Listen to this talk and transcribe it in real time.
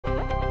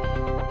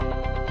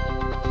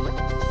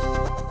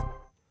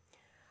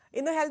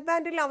ഇന്ന് ഹെൽത്ത്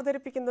ബാൻഡിൽ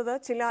അവതരിപ്പിക്കുന്നത്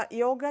ചില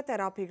യോഗ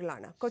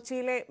തെറാപ്പികളാണ്.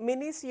 കൊച്ചിയിലെ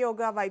മിനിസ്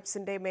യോഗ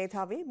വൈബ്സിന്റെ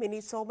മേധാവി മിനി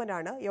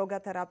സോമനാണ് യോഗ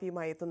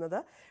തെറാപ്പിയുമായി എത്തുന്നത്.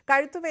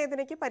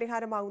 കഴുത്തുവേദനയ്ക്ക്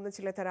പരിഹാരമാകുന്ന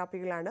ചില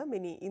തെറാപ്പികളാണ്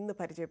മിനി ഇന്ന്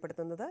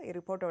പരിചയപ്പെടുത്തുന്നത്. ഈ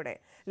റിപ്പോർട്ടോടെ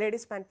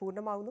ലേഡീസ് ബാൻഡ്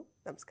പൂർണ്ണമാകുന്നു.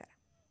 നമസ്കാരം.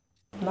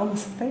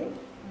 നമസ്തേ.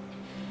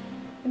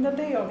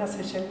 ഇന്നത്തെ യോഗ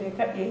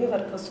സെഷനിലേക്ക്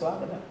ഏവർക്കും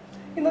സ്വാഗതം.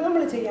 ഇന്ന്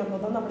നമ്മൾ ചെയ്യാൻ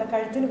പോകുന്നത് നമ്മുടെ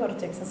കഴുത്തിന്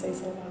കുറച്ച്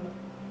എക്സസൈസുകളാണ്.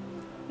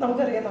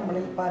 നമുക്കറിയാം,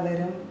 നമ്മളിൽ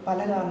പലരും പല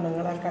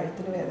കാരണങ്ങളാൽ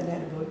കഴുത്തിന് വേദന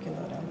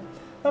അനുഭവിക്കുന്നവരാണ്.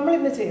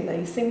 നമ്മളിന്ന് ചെയ്യുന്ന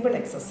ഈ സിമ്പിൾ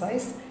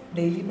എക്സസൈസ്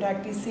ഡെയിലി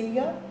പ്രാക്ടീസ്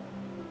ചെയ്യുക.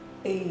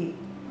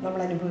 നമ്മൾ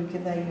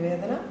അനുഭവിക്കുന്ന ഈ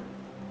വേദന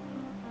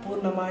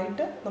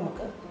പൂർണ്ണമായിട്ട്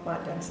നമുക്ക്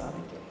മാറ്റാൻ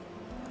സാധിക്കും.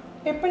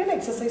 എപ്പോഴും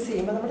എക്സസൈസ്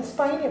ചെയ്യുമ്പോൾ നമ്മുടെ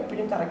സ്പൈൻ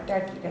എപ്പോഴും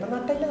കറക്റ്റായിട്ടിരിക്കണം.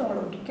 നട്ടെല്ല് നമ്മൾ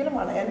ഒരിക്കലും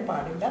വളയാൻ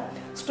പാടില്ല.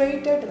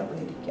 സ്ട്രെയിറ്റ് ആയിട്ട് നമ്മൾ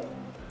ഇരിക്കുക.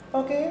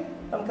 ഓക്കെ,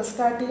 നമുക്ക്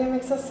സ്റ്റാർട്ട് ചെയ്യാം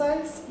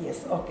exercise.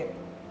 Yes, okay.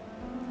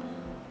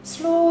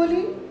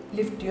 Slowly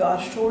lift your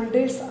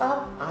shoulders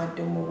up and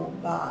move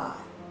back.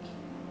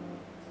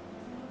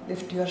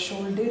 Lift your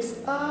shoulders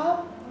up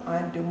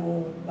and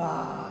move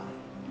back.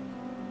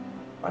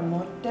 One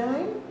more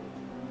time.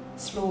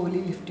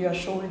 Slowly lift your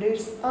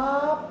shoulders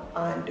up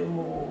and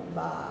move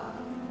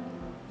back.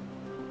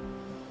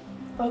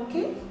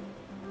 Okay.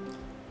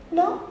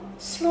 Now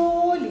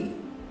slowly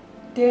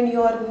turn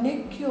your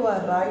neck your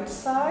right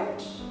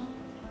side.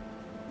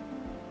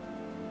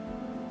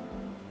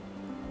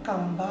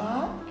 Come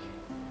back,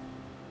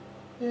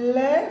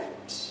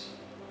 left,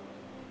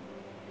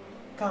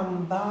 come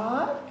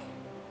back,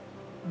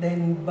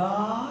 then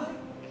back,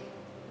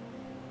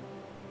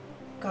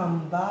 come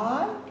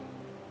back,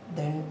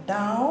 then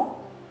down,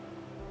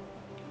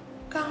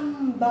 come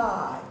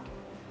back.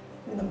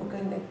 നമുക്ക്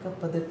neck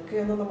പതുക്കെ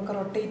ഒന്ന് നമുക്ക്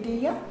rotate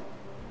ചെയ്യാം.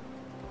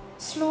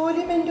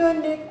 Slowly bend your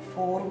neck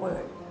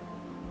forward.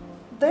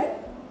 Then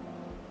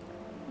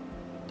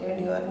turn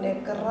your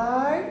neck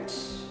right,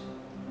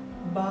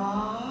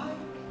 back,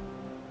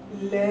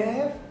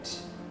 left,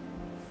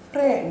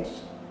 front,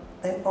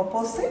 then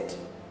opposite,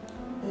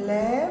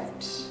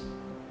 left,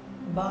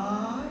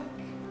 back,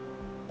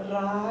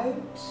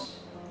 right,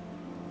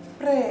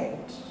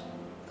 front.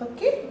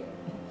 Okay?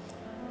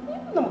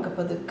 നമുക്ക്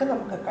പതുക്കെ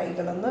നമുക്ക്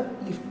കൈകളൊന്ന്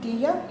lift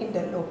ചെയ്യാം.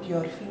 Interlock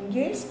your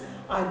fingers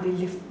and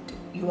lift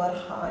your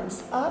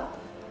hands up.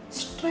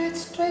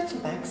 Stretch,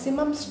 stretch,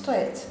 maximum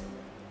stretch.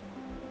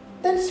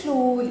 Then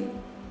slowly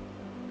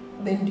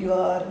bend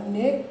your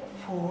neck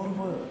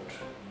forward.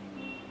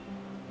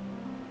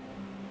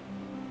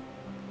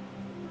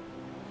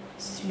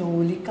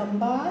 Slowly come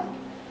back,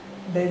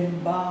 then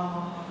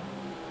back.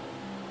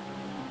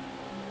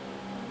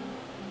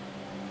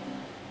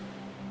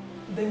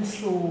 Then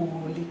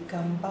slowly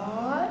come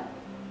back,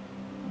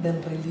 then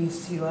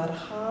release your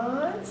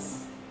hands.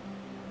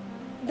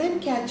 Then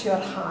catch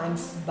your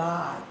hands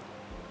back.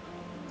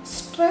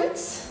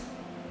 Stretch.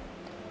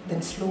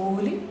 Then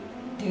slowly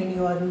turn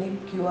your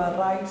neck your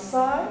right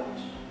side.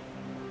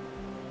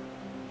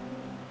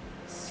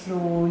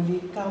 Slowly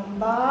come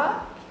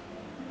back,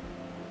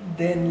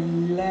 then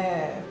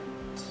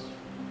left,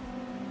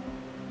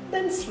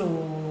 then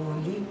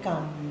slowly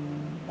come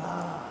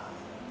back,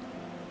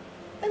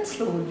 then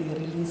slowly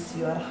release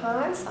your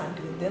hands and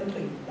then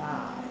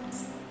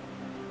relax.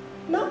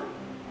 Now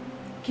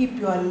keep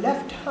your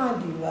left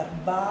hand your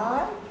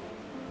back.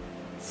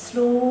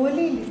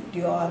 Slowly lift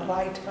your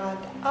right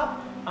hand up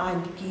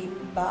and keep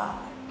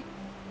back.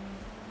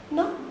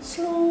 Now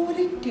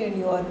slowly turn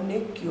your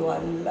neck your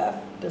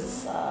left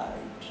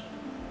side.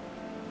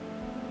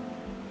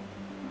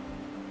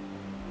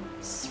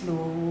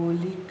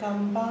 Slowly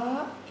come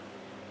back,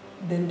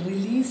 then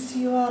release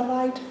your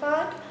right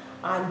hand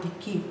and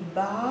keep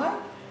back.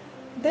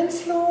 Then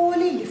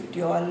slowly lift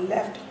your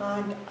left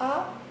hand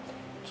up,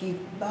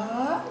 keep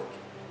back.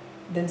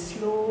 Then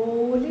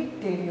slowly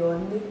turn your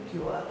neck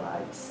your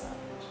right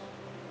side.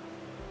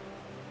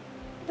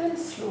 Then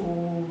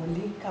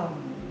slowly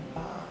come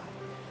back.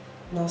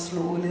 Now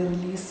slowly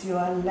release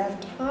your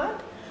left hand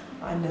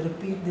and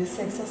repeat this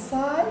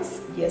exercise.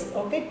 Yes,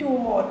 okay, 2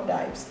 more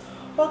times.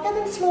 Okay,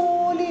 then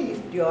slowly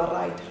lift your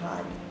right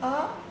hand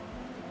up.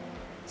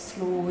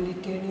 Slowly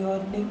turn your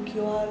neck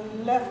your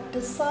left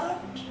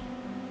side.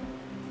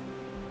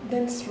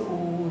 Then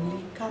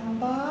slowly come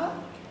back.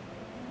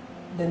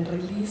 Then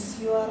release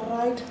your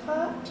right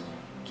hand.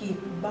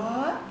 Keep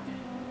back.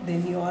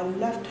 Then your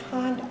left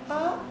hand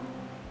up.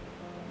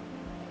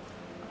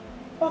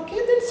 Okay,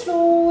 then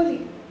slowly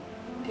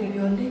turn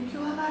your neck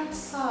your right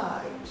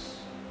side.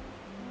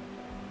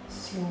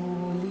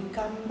 Slowly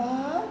come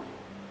back.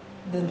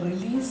 Then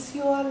release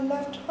your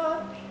left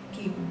hand.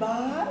 Keep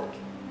back.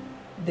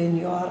 Then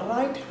your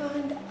right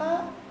hand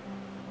up.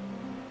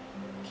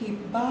 Keep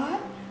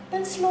back.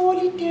 Then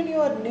slowly turn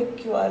your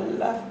neck your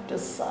left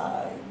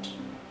side.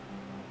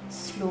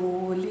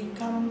 Slowly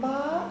come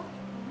back.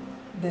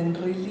 Then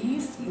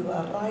release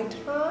your right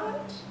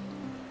hand.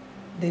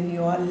 Then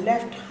your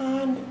left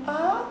hand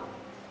up.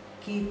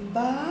 Keep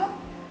back.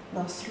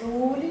 Now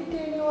slowly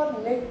turn your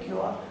neck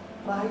your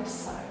right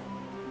side.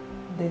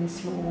 Then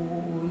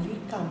slowly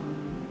come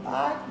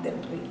back. Then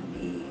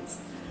release.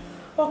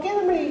 Okay,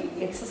 നമ്മൾ ഈ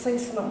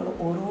exercise നമ്മൾ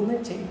ഓരോന്നും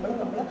ചെയ്യുമ്പോൾ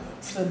നമ്മൾ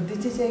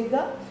ശ്രദ്ധിച്ച് ചെയ്യുക.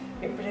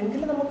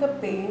 എപ്പോഴെങ്കിലും നമുക്ക്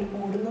പെയിൻ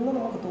കൂടുന്നെന്ന്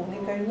നമുക്ക്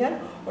തോന്നിക്കഴിഞ്ഞാൽ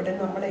ഉടനെ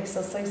നമ്മൾ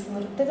എക്സസൈസ്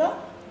നിർത്തുക,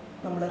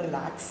 നമ്മൾ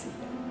റിലാക്സ്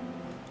ചെയ്യുക.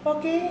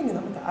 ഓക്കെ, ഇനി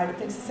നമുക്ക്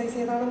അടുത്ത എക്സസൈസ്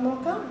ഏതാണെന്ന്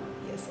നോക്കാം.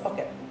 Yes,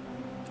 okay.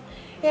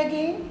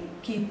 Again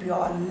keep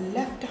your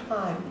left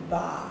hand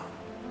back,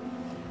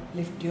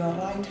 lift your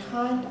right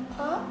hand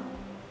up,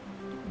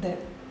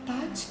 then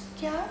touch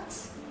cats.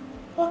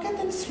 Okay,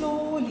 then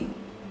slowly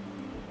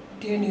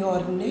turn your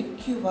neck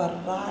your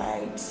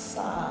right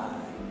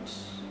side.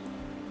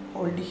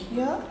 Hold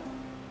here.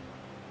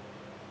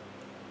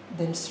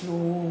 Then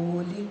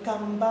slowly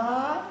come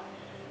back.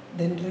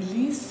 Then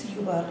release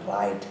your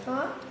right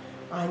hand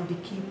and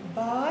keep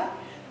back.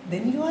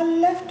 Then your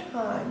left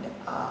hand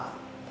up.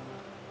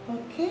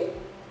 Okay.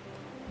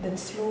 Then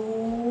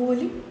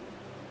slowly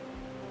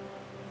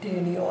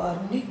turn your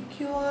neck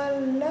your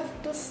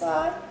left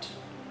side.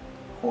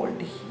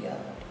 Hold here.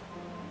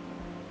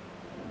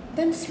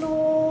 Then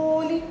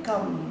slowly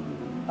come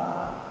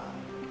back.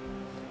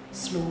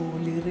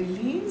 Slowly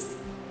release.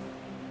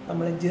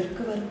 നമ്മൾ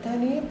jerk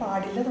വരുത്താനേ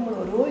പാടില്ല നമ്മൾ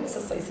ഓരോ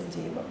എക്സസൈസും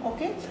ചെയ്യുമ്പോൾ.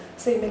 Okay,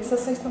 same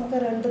exercise നമുക്ക്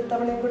 2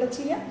 തവണയും കൂടെ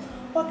ചെയ്യാം.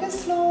 Okay,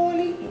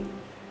 slowly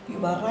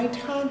your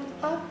right hand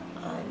up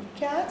and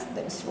catch.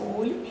 Then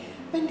slowly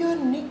bend your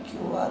neck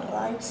your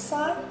right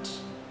side.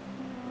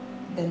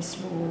 Then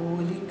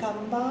slowly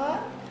come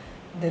back.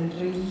 Then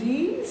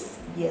release.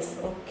 Yes,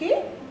 okay.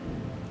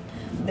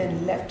 Then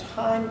left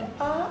hand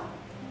up.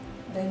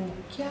 Then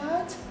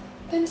catch.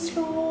 Then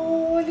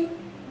slowly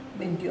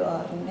bend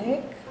your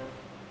neck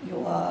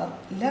your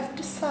left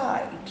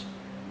side.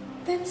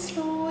 Then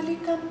slowly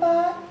come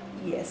back.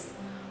 Yes,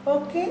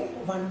 okay.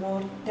 One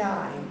more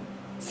time.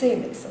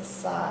 Same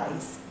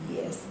exercise.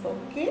 Yes,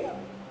 okay.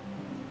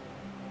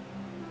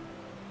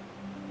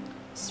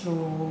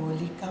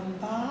 Slowly come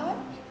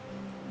back.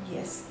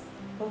 Yes,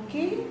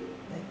 okay.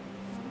 Then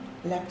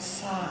left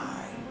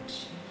side.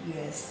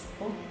 Yes,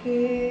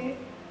 okay.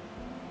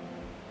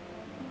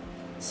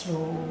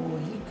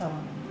 Slowly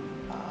come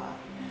back.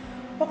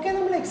 Okay,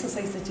 നമ്മൾ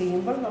exercise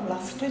ചെയ്യുമ്പോൾ നമ്മൾ ആ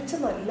stretch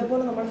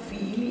നല്ലപോലെ നമ്മൾ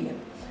feel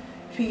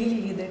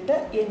ചെയ്തിട്ട്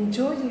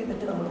enjoy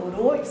ചെയ്തിട്ട് നമ്മൾ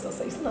ഓരോ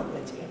എക്സസൈസ് നമ്മൾ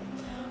ചെയ്യണം.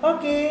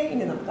 ഓക്കെ,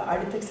 ഇനി നമുക്ക്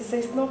അടുത്ത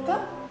എക്സസൈസ്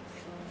നോക്കാം.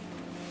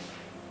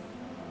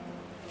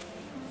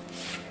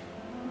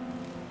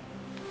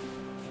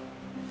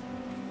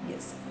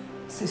 Yes,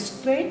 sit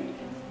straight.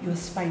 Your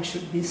spine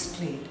should be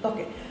straight.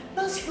 Okay,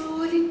 now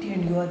slowly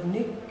turn your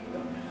neck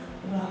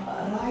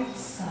right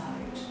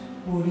side.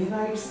 Move your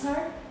right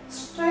side,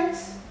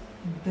 stretch,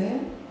 then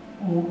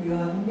move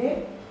your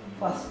neck.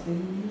 First the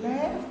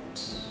left,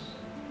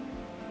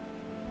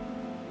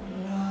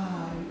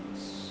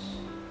 right,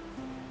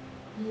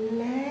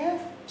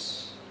 left,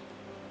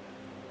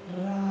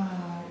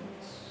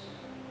 right,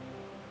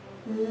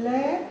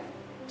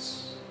 left,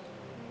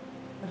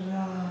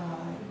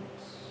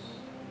 right.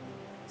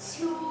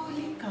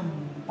 Slowly come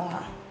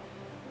back.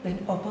 Then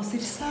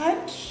opposite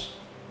side.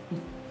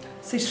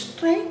 Sit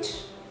straight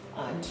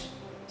and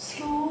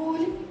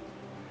slowly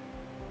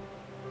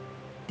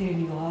turn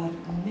your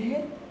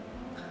neck,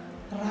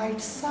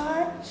 right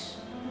side,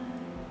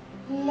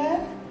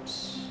 left,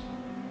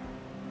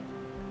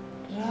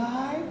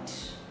 right,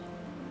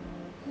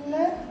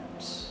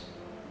 left,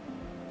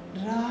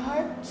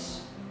 right,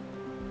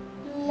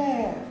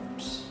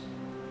 left.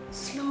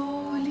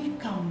 Slowly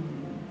come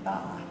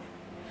back.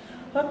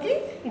 Okay,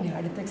 ഇനി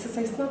അടുത്ത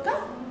exercise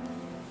നോക്കാം.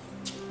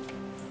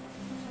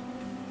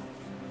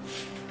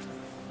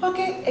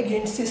 Okay,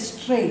 again sit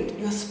straight.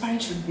 Your spine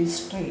should be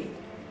straight.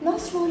 Now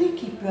slowly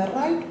keep your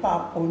right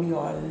palm on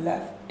your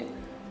left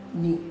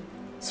knee.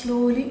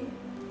 Slowly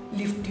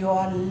lift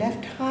your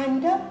left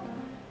hand up.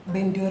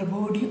 Bend your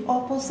body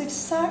opposite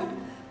side.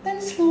 Then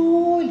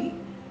slowly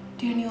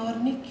turn your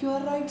neck your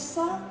right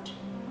side.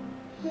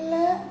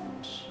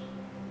 Left,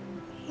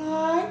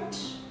 right,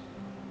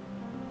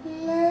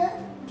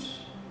 left,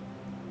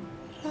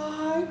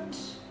 right,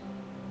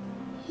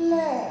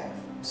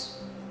 left.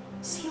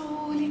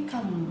 Slowly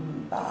come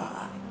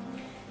back.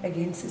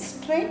 Again sit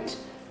straight.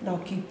 Now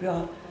keep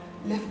your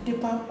left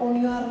palm on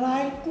your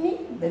right knee.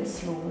 Then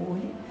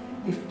slowly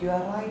lift your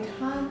right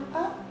hand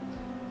up.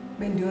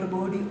 Bend your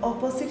body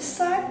opposite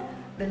side.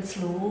 Then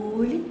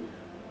slowly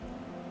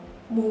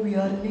move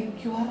your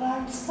neck your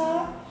right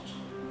side.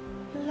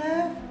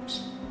 Left,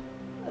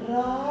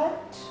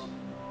 right,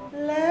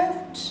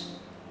 left,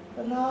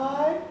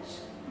 right,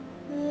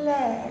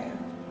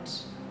 left.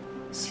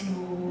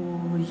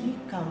 Slowly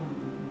come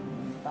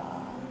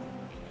back.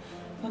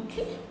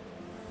 Okay.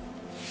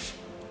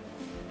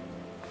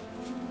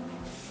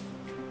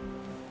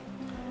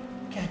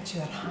 Catch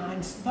your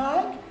hands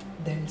back,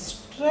 then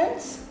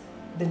stretch,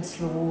 then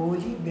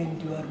slowly bend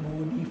your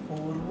body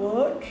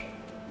forward.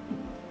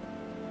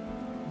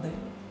 Then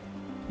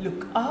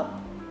look up,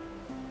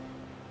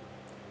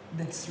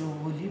 then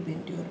slowly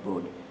bend your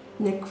body.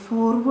 Neck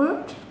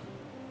forward.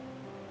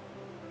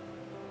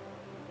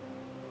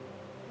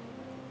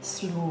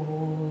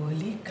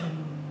 Slowly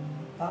come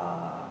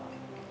back.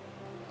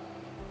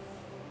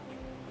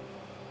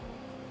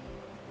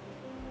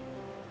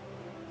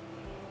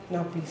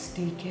 Now please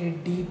take a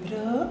deep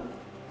breath.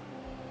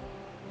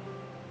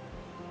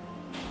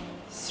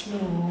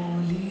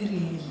 Slowly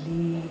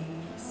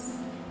release.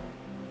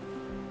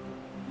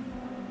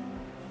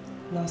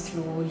 Now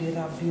slowly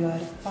rub your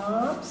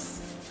palms.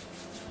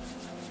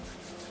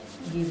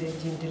 Give a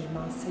gentle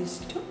massage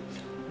to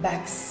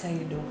back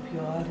side of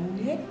your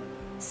neck,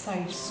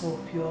 sides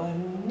of your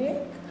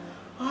neck,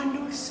 and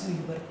also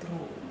your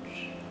throat.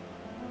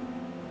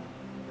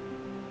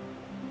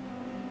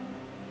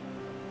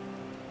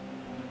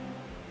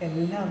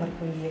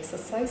 എല്ലാവർക്കും ഈ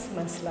exercise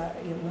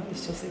മനസ്സിലായി എന്ന്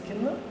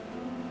വിശ്വസിക്കുന്നു.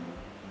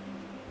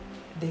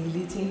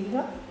 Daily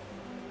ചെയ്യുക.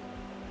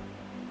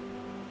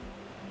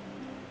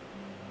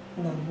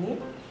 നന്ദി,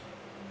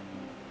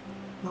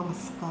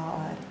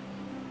 നമസ്കാരം.